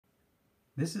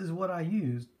This is what I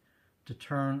used to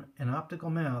turn an optical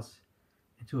mouse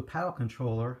into a paddle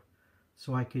controller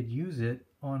so I could use it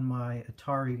on my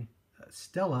Atari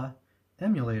Stella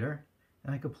emulator,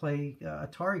 and I could play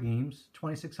Atari games,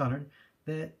 2600,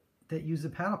 that use the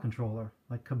paddle controller,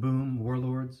 like Kaboom,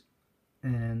 Warlords,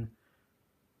 and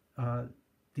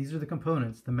these are the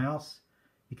components. The mouse,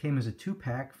 it came as a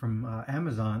 2-pack from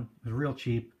Amazon. It was real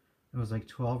cheap. It was like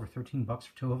 12 or 13 bucks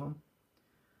for 2 of them.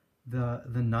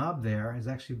 The knob there is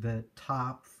actually the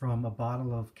top from a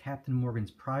bottle of Captain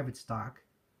Morgan's private stock.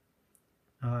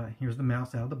 Here's the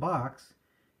mouse out of the box,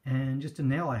 and just a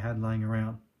nail I had lying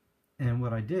around. And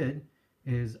what I did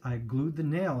is I glued the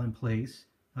nail in place.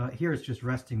 Here it's just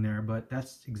resting there, but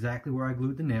that's exactly where I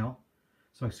glued the nail.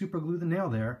 So I super glued the nail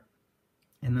there,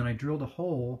 and then I drilled a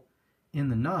hole in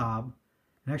the knob.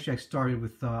 And actually I started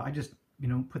with, I just,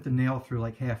 put the nail through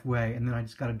like halfway, and then I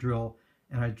just got a drill,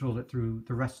 and I drilled it through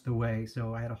the rest of the way.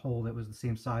 So I had a hole that was the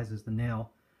same size as the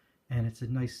nail, and it's a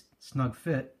nice snug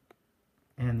fit.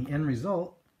 And the end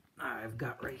result I've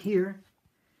got right here.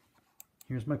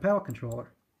 Here's my paddle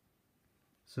controller.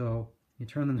 So you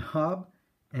turn the knob,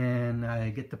 and I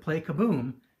get to play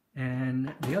Kaboom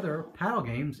and the other paddle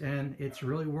games, and it's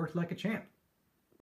really worked like a champ.